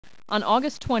On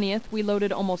August 20th, we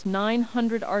loaded almost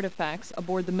 900 artifacts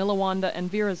aboard the Milawanda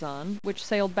and Virazan, which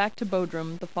sailed back to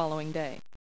Bodrum the following day.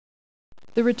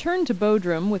 The return to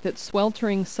Bodrum, with its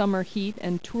sweltering summer heat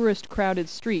and tourist-crowded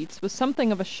streets, was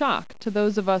something of a shock to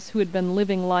those of us who had been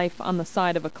living life on the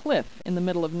side of a cliff in the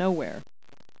middle of nowhere.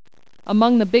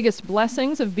 Among the biggest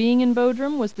blessings of being in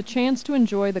Bodrum was the chance to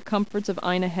enjoy the comforts of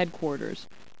INA headquarters,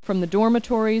 from the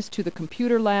dormitories to the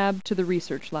computer lab to the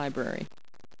research library.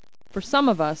 For some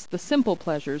of us, the simple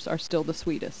pleasures are still the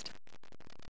sweetest.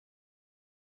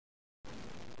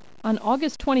 On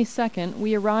August 22nd,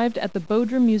 we arrived at the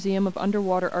Bodrum Museum of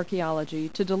Underwater Archaeology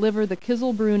to deliver the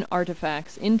Kızılburun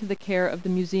artifacts into the care of the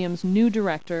museum's new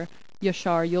director,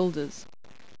 Yaşar Yıldız.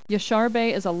 Yaşar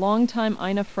Bey is a longtime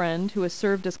INA friend who has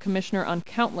served as commissioner on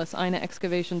countless INA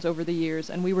excavations over the years,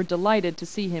 and we were delighted to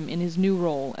see him in his new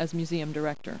role as museum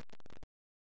director.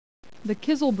 The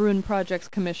Kızılburun project's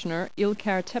commissioner,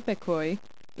 Ilker Tepeköy,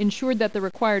 ensured that the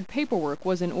required paperwork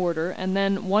was in order, and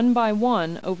then, one by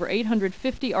one, over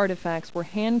 850 artifacts were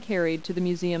hand-carried to the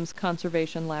museum's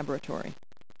conservation laboratory.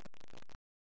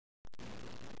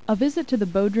 A visit to the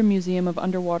Bodrum Museum of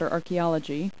Underwater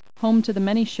Archaeology, home to the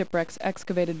many shipwrecks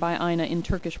excavated by INA in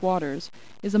Turkish waters,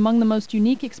 is among the most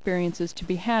unique experiences to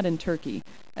be had in Turkey,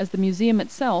 as the museum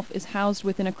itself is housed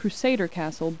within a crusader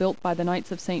castle built by the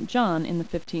Knights of St. John in the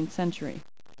 15th century.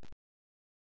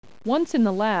 Once in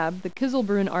the lab, the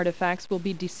Kızılburun artifacts will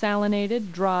be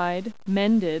desalinated, dried,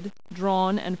 mended,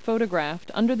 drawn, and photographed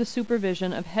under the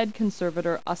supervision of head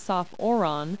conservator Asaf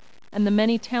Orhan and the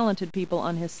many talented people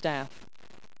on his staff.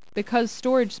 Because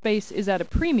storage space is at a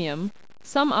premium,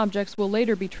 some objects will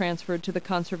later be transferred to the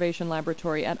conservation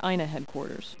laboratory at INA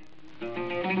headquarters.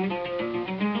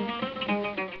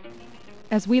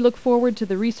 As we look forward to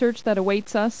the research that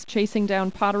awaits us, chasing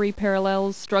down pottery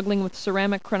parallels, struggling with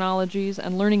ceramic chronologies,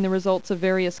 and learning the results of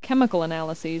various chemical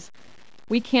analyses,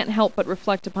 we can't help but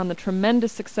reflect upon the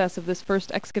tremendous success of this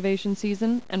first excavation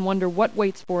season and wonder what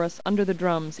waits for us under the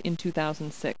drums in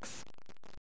 2006.